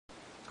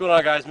going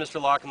on, guys?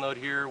 Mr. Lock and Load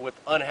here with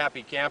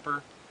Unhappy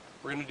Camper.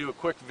 We're going to do a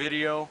quick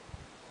video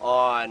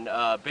on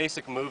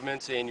basic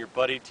movements in your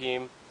buddy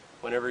team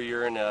whenever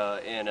you're in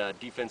a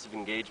defensive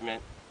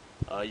engagement.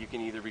 You can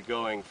either be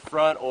going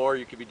front or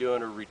you could be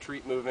doing a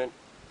retreat movement,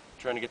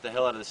 trying to get the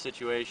hell out of the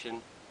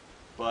situation.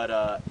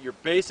 But your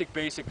basic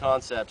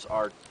concepts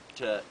are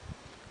to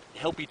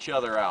help each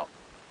other out.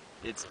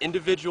 It's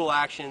individual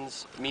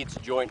actions meets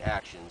joint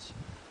actions.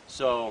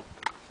 So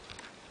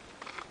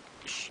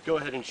go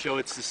ahead and show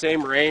it's the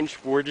same range.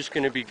 We're just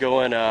going to be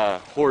going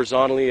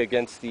horizontally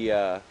against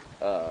the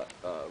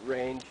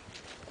range.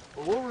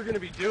 But what we're going to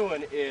be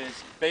doing is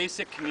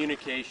basic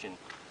communication.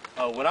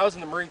 When I was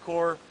in the Marine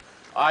Corps,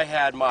 I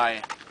had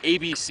my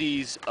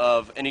ABCs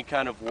of any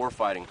kind of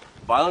warfighting: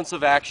 violence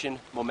of action,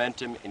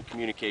 momentum, and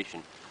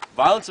communication.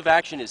 Violence of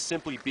action is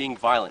simply being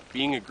violent,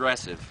 being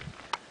aggressive.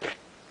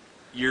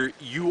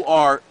 You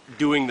are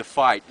doing the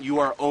fight. You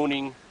are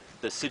owning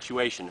the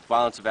situation.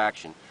 Violence of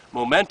action.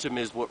 Momentum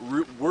is what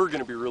we're going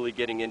to be really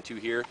getting into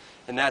here,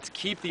 and that's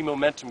keep the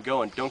momentum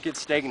going. Don't get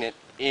stagnant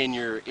in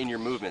your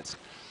movements.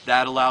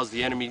 That allows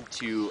the enemy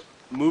to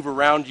move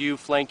around you,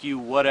 flank you,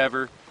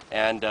 whatever,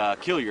 and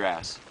kill your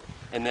ass.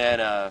 And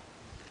then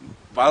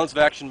violence of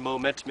action,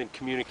 momentum, and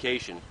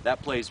communication.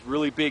 That plays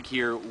really big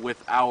here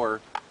with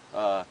our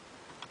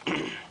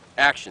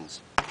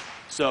actions.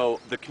 So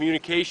the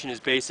communication is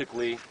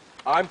basically,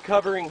 I'm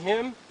covering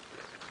him,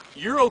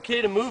 you're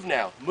okay to move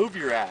now. Move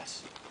your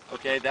ass.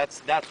 Okay,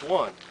 that's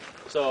one.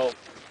 So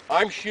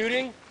I'm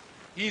shooting,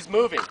 he's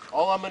moving.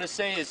 All I'm going to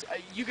say is,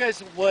 you guys,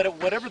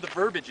 whatever the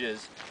verbiage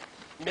is,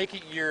 make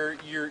it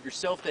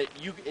yourself that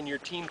you and your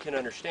team can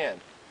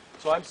understand.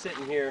 So I'm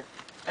sitting here,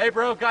 hey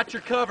bro, got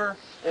your cover,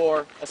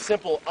 or a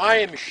simple, I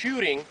am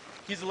shooting,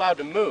 he's allowed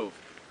to move.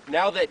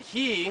 Now that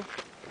he's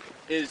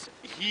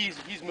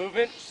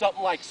moving,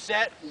 something like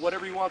set,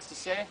 whatever he wants to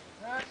say.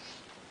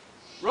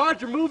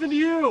 Roger, moving to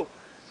you.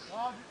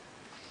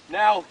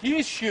 Now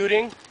he's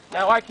shooting.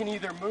 Now I can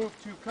either move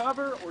to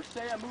cover or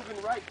say I'm moving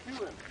right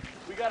to him.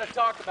 We got to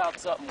talk about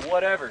something,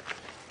 whatever.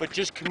 But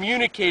just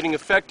communicating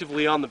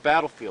effectively on the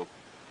battlefield.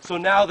 So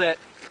now that,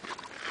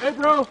 hey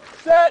bro,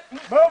 set,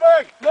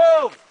 moving,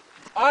 move.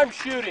 I'm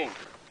shooting.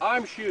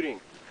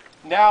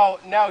 Now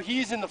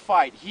he's in the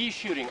fight. He's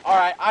shooting. All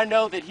right, I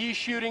know that he's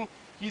shooting.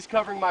 He's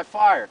covering my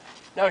fire.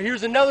 Now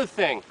here's another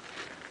thing.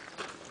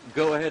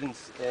 Go ahead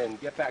and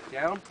get back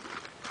down.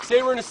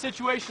 Say we're in a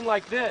situation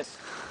like this.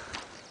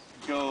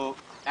 Go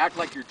act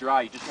like you're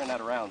dry. You just ran out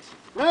of rounds.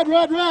 Red,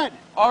 red, red.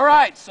 All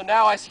right, so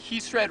now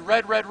he's said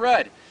red, red,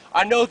 red.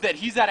 I know that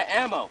he's out of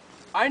ammo.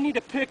 I need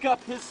to pick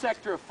up his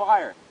sector of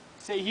fire.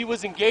 Say he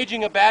was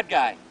engaging a bad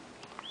guy.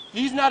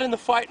 He's not in the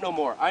fight no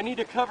more. I need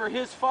to cover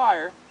his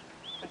fire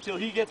until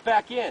he gets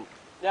back in.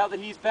 Now that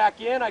he's back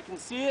in, I can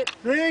see it.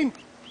 Green.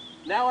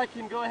 Now I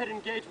can go ahead and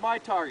engage my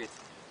targets.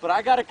 But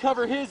I got to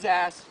cover his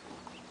ass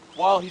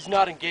while he's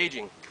not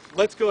engaging.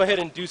 Let's go ahead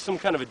and do some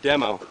kind of a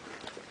demo.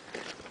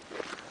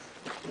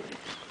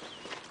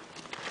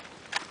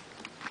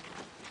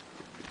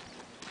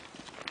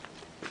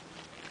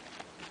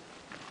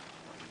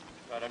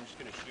 Right, I'm just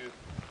going to shoot.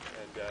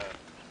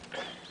 And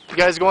You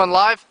guys going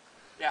live?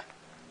 yeah.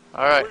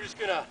 All right. We're just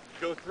going to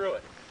go through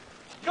it.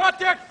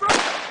 Contact first!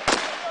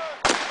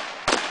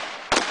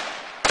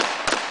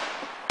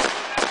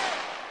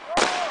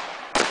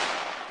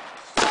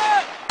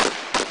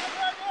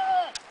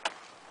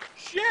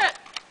 Shit!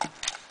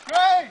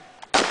 Great.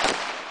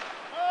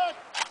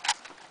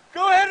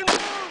 Go ahead and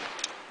move!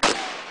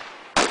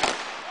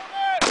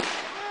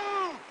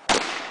 Move.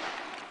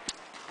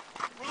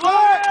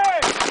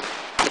 Reloading!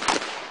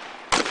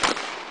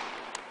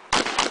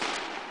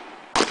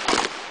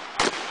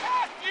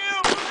 Past you!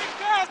 Moving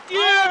past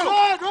you!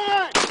 Right,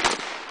 right.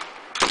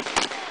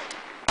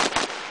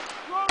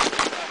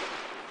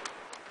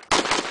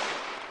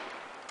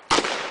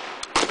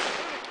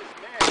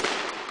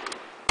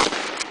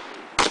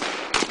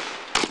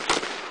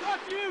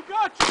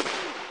 Got you!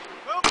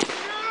 Move to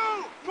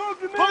you! Move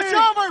to me! Push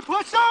over,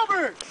 push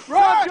over.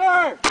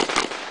 Roger!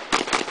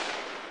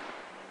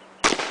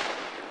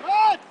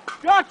 Red.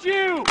 Got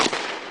you!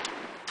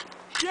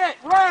 Shit,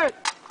 red!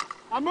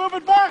 I'm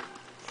moving back.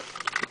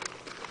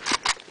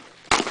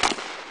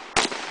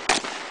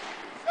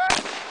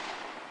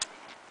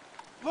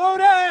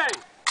 Loading!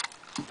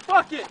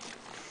 Fuck it!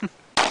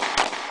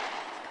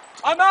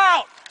 I'm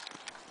out!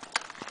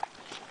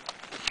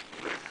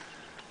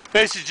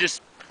 Basically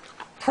just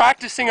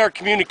practicing our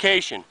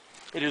communication.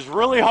 It is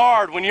really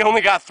hard when you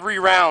only got 3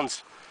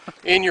 rounds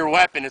in your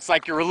weapon. It's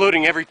like you're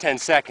reloading every 10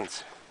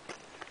 seconds.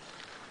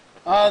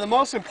 The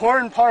most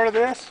important part of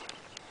this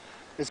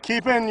is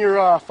keeping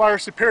your fire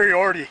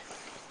superiority.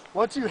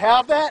 Once you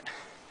have that,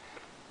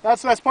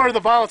 that's part of the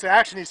violence of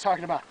action he's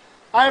talking about.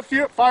 I have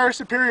fire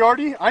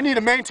superiority. I need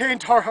to maintain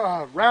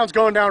rounds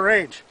going down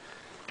range.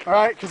 All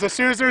right, because as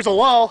soon as there's a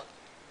lull,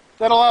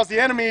 that allows the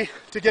enemy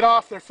to get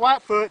off their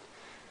flat foot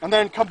and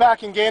then come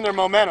back and gain their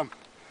momentum.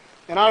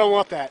 And I don't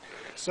want that.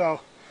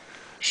 So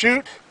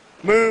shoot,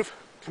 move,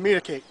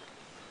 communicate.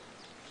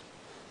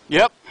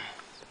 Yep.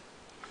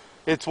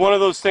 It's one of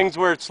those things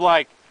where it's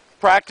like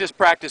practice,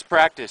 practice,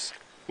 practice.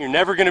 You're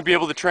never going to be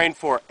able to train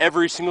for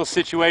every single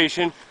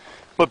situation,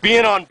 but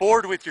being on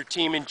board with your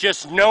team and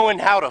just knowing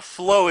how to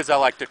flow, as I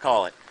like to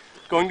call it.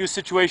 Going to a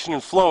situation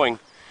and flowing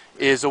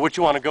is what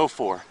you want to go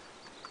for.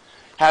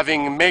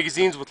 Having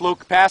magazines with low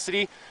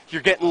capacity,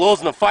 you're getting lulls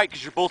in the fight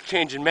because you're both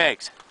changing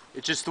mags.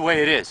 It's just the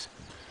way it is.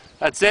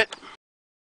 That's it.